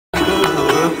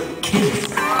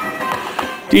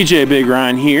DJ Big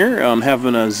Ron here. I'm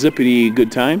having a zippity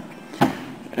good time.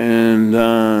 And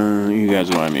you guys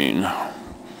know what I mean.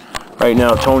 Right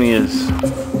now, Tony is...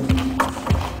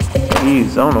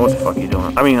 I don't know what the fuck he's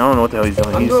doing. I mean, I don't know what the hell he's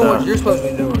doing. I'm doing what you're supposed to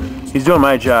be doing. He's doing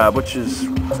my job, which is...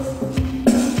 Wait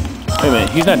a minute,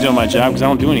 he's not doing my job because I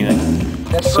don't do anything.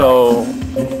 That's so,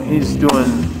 he's doing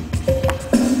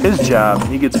his job.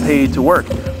 He gets paid to work.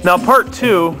 Now, part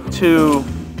two to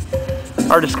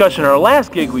our discussion, our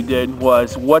last gig we did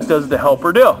was, what does the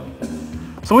helper do?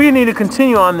 So we need to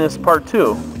continue on this part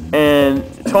two. And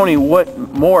Tony, what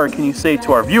more can you say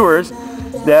to our viewers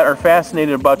that are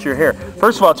fascinated about your hair?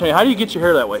 First of all, Tony, how do you get your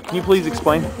hair that way? Can you please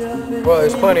explain? Well,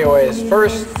 there's plenty of ways.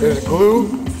 First, there's glue,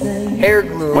 hair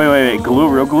glue. Wait, glue,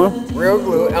 real glue? Real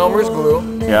glue, Elmer's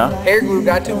glue. Yeah. Hair glue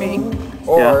got to be,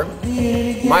 or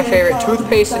my favorite,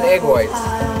 toothpaste and egg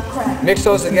whites. Mix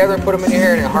those together and put them in your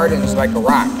hair and it hardens like a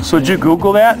rock. So did you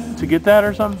Google that to get that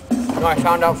or something? No, I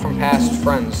found out from past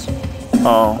friends.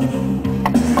 Oh.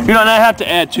 You know, and I have to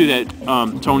add too that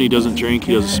Tony doesn't drink,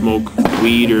 he doesn't smoke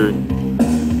weed or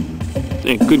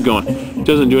good going. He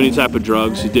doesn't do any type of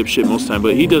drugs. He dipshit most of the time,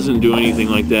 but he doesn't do anything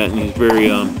like that, and he's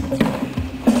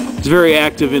very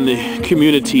active in the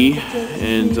community,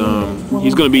 and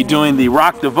he's going to be doing the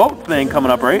Rock the Vote thing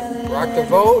coming up, right? Rock the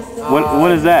Vote.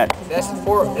 What is that? That's the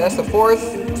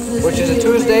 4th, which is a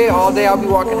Tuesday. All day I'll be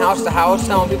walking house to house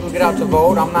telling people to get out to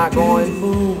vote. I'm not going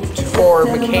for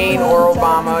McCain or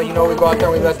Obama. You know, we go out there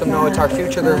and we let them know it's our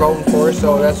future they're voting for,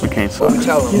 so that's what we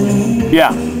tell them.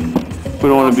 Yeah. We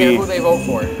don't want to be who they vote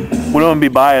for. We don't want to be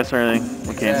biased or anything.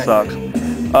 McCain sucks.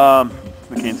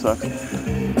 McCain sucks.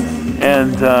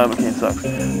 And McCain sucks.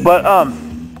 But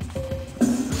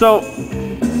so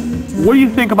what do you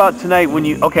think about tonight when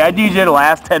you I DJ'd the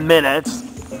last 10 minutes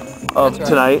of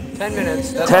tonight. 10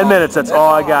 minutes. 10 minutes, that's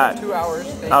all I got. 2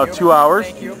 hours. Out of 2 hours.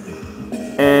 Thank you.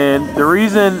 And the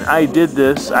reason I did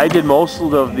this, I did most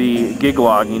of the gig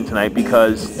logging tonight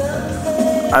because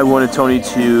I wanted Tony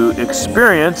to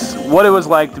experience what it was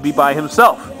like to be by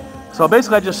himself. So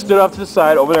basically I just stood off to the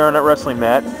side over there on that wrestling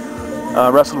mat,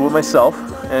 wrestled with myself,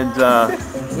 and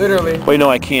literally. Wait, no,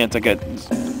 I can't.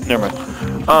 Never mind.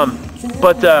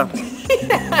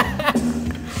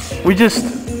 We just,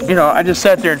 I just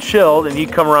sat there and chilled, and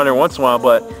he'd come around there once in a while.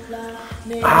 But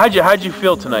how'd you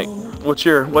feel tonight? What's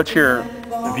your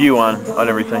view on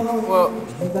everything? Well,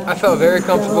 I felt very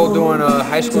comfortable doing a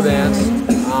high school dance.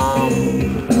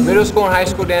 Middle school and high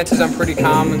school dances I'm pretty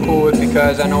calm and cool with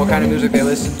because I know what kind of music they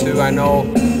listen to. I know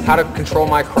how to control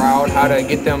my crowd, how to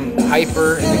get them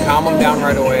hyper and to calm them down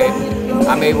right away.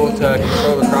 I'm able to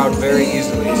control the crowd very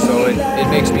easily, so it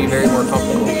makes me very more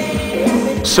comfortable.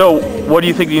 So, what do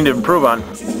you think you need to improve on?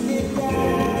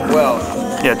 Well,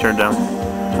 yeah, turn it down.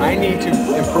 I need to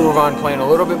improve on playing a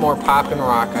little bit more pop and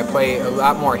rock. I play a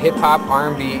lot more hip-hop,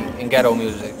 R&B, and ghetto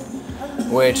music,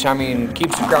 which, I mean,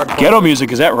 keeps the crowd... Ghetto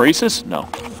music, is that racist? No.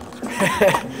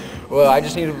 Well, I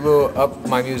just need to blow up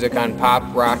my music on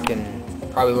pop, rock, and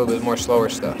probably a little bit more slower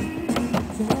stuff.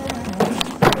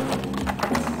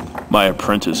 My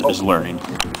apprentice is learning.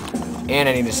 And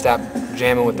I need to stop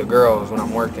jamming with the girls when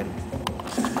I'm working.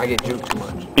 I get juked too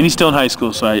much. And he's still in high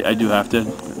school, so I do have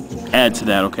to add to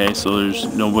that, okay? So there's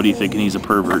nobody thinking he's a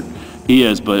pervert. He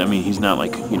is, but I mean, he's not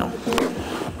like,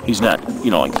 he's not,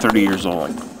 like 30 years old,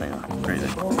 like crazy.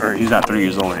 Or he's not 30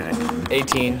 years old or anything.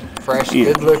 18, fresh,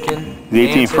 good looking. He's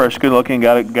 18, fresh, good looking,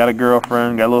 got a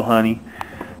girlfriend, got a little honey.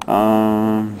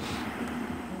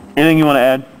 Anything you want to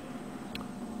add?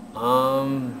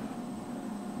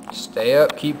 Stay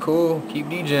up, keep cool, keep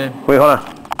DJing. Wait, hold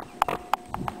on.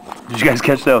 Did you guys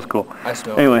catch that? That was cool. I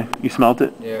smelled it. Anyway, you smelt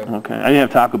it? Yeah. Okay. I didn't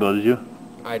have Taco Bell, did you?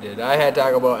 I did. I had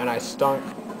Taco Bell and I stunk.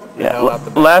 Yeah.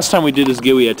 Last time we did this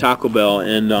gig, we had Taco Bell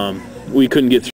and we couldn't get through.